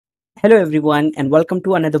Hello everyone and welcome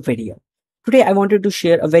to another video. Today I wanted to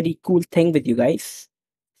share a very cool thing with you guys.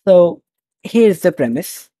 So here's the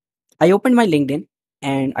premise. I opened my LinkedIn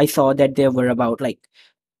and I saw that there were about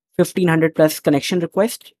 1500 plus connection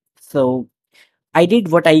requests. So I did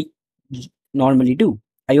what I normally do.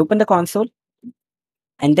 I open the console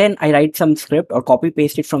and then I write some script or copy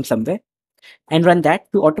paste it from somewhere and run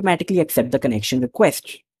that to automatically accept the connection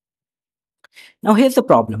request. Now here's the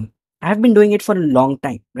problem. I have been doing it for a long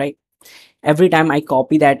time, right? Every time I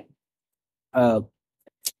copy that uh,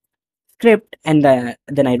 script and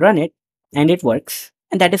then I run it and it works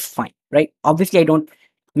and that is fine, right? Obviously, I don't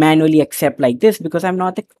manually accept like this because I'm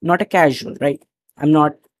not a casual, right? I'm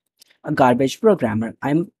not a garbage programmer.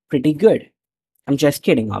 I'm pretty good. I'm just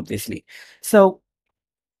kidding, obviously. So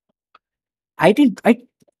I did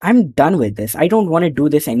I'm done with this. I don't want to do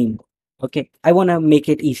this anymore. Okay. I want to make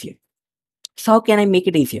it easier. So how can I make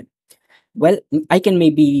it easier? Well, I can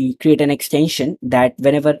maybe create an extension that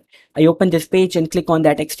whenever I open this page and click on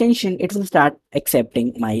that extension, it will start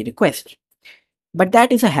accepting my request. But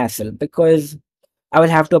that is a hassle because I will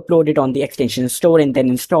have to upload it on the extension store and then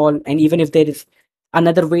install. And even if there is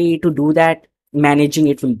another way to do that, managing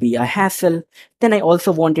it will be a hassle. Then I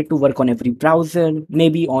also want it to work on every browser,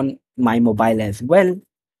 maybe on my mobile as well.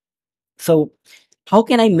 So, how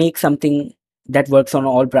can I make something that works on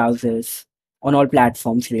all browsers, on all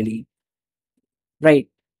platforms, really? Right.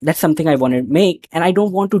 That's something I want to make, and I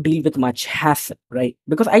don't want to deal with much hassle, right?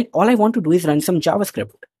 Because I all I want to do is run some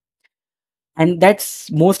JavaScript. And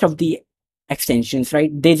that's most of the extensions,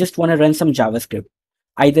 right? They just want to run some JavaScript,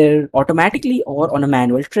 either automatically or on a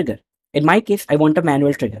manual trigger. In my case, I want a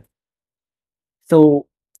manual trigger. So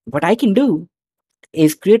what I can do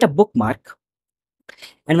is create a bookmark.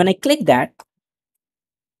 And when I click that,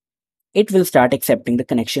 it will start accepting the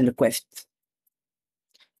connection requests.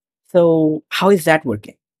 So how is that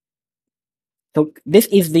working? So this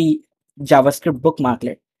is the JavaScript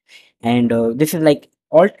bookmarklet. And this is like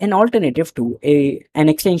an alternative to an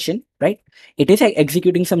extension, right? It is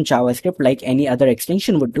executing some JavaScript like any other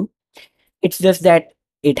extension would do. It's just that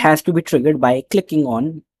it has to be triggered by clicking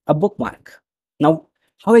on a bookmark. Now,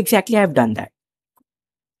 how exactly I've done that?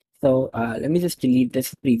 So let me just delete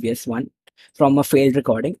this previous one from a failed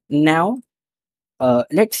recording. Now,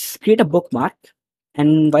 let's create a bookmark.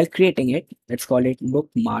 And while creating it, let's call it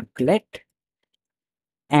Bookmarklet.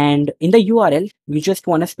 And in the URL, we just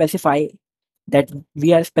want to specify that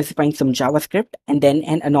we are specifying some JavaScript and then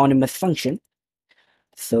an anonymous function.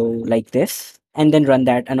 So like this, and then run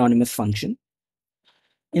that anonymous function.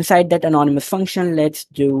 Inside that anonymous function, let's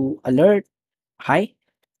do alert, hi,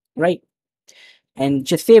 right? And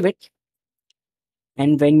just save it.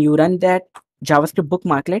 And when you run that JavaScript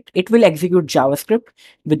bookmarklet, it will execute JavaScript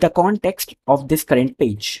with the context of this current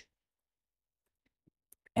page.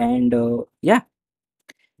 And yeah,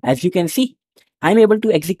 as you can see, I'm able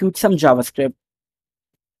to execute some JavaScript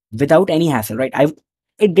without any hassle, right?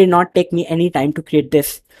 It did not take me any time to create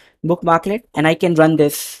this bookmarklet, and I can run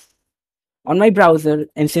this on my browser.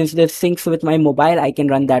 And since this syncs with my mobile, I can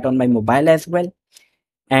run that on my mobile as well.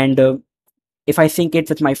 And if I sync it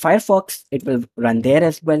with my Firefox, it will run there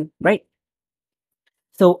as well, right?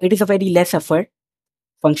 So it is a very less effort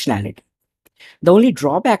functionality. The only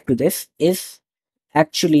drawback to this is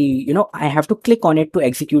actually, I have to click on it to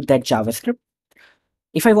execute that JavaScript.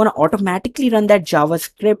 If I want to automatically run that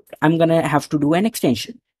JavaScript, I'm going to have to do an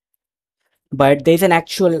extension. But there's an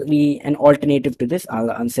alternative to this.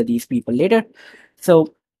 I'll answer these people later.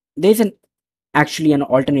 So there's actually an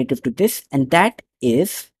alternative to this, and that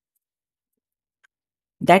is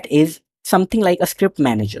something like a script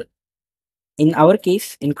manager. In our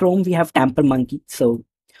case, in Chrome, we have Tamper Monkey. So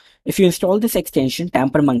if you install this extension,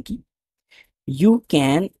 Tamper Monkey, you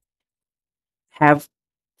can have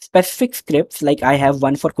specific scripts. Like I have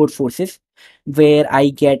one for Code Forces where I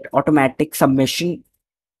get automatic submission.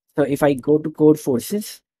 So if I go to Code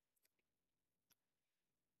Forces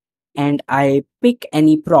and I pick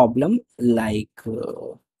any problem, like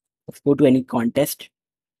let's go to any contest.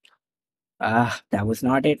 That was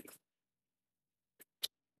not it.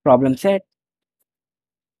 Problem set.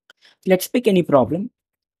 Let's pick any problem,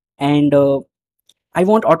 and I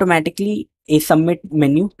want automatically a submit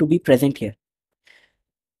menu to be present here.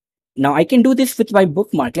 Now I can do this with my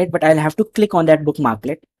bookmarklet, but I'll have to click on that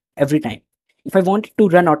bookmarklet every time. If I want it to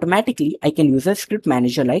run automatically, I can use a script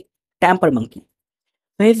manager like Tamper Monkey.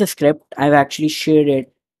 So here's the script. I've actually shared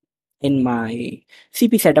it in my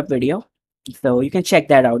CP setup video. So you can check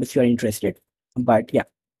that out if you're interested. But yeah,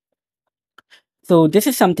 so this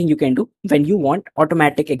is something you can do when you want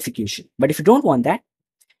automatic execution. But if you don't want that,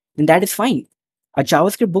 then that is fine. A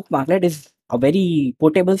JavaScript bookmarklet is a very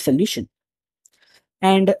portable solution,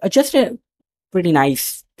 and just a pretty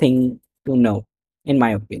nice thing to know, in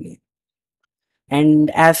my opinion.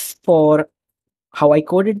 And as for how I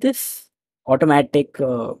coded this automatic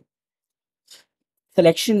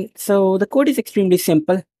selection, so the code is extremely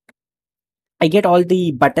simple. I get all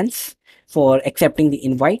the buttons for accepting the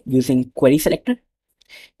invite using query selector,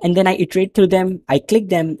 and then I iterate through them, I click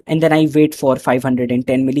them, and then I wait for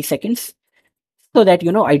 510 milliseconds so that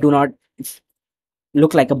I do not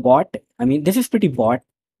look like a bot. I mean, this is pretty bot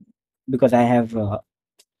because I have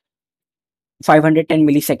 510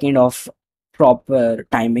 millisecond of proper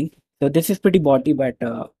timing. So this is pretty botty, but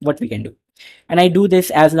what we can do. And I do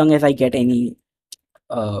this as long as I get any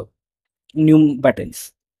uh, new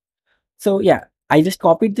buttons. So yeah, I just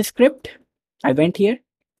copied the script. I went here.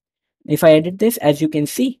 If I edit this, as you can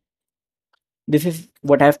see, this is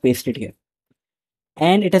what I've pasted here.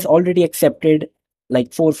 And it has already accepted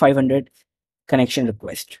like 500 connection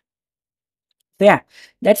request. So yeah,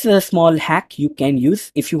 that's a small hack you can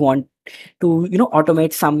use if you want to,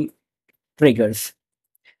 automate some triggers.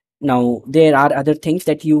 Now, there are other things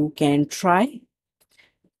that you can try.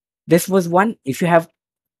 This was one. If you have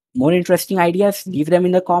more interesting ideas, leave them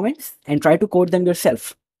in the comments and try to code them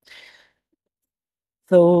yourself.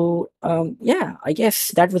 So, yeah, I guess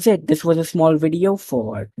that was it. This was a small video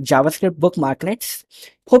for JavaScript bookmarklets.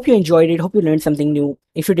 Hope you enjoyed it. Hope you learned something new.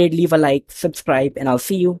 If you did, leave a like, subscribe, and I'll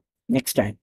see you next time.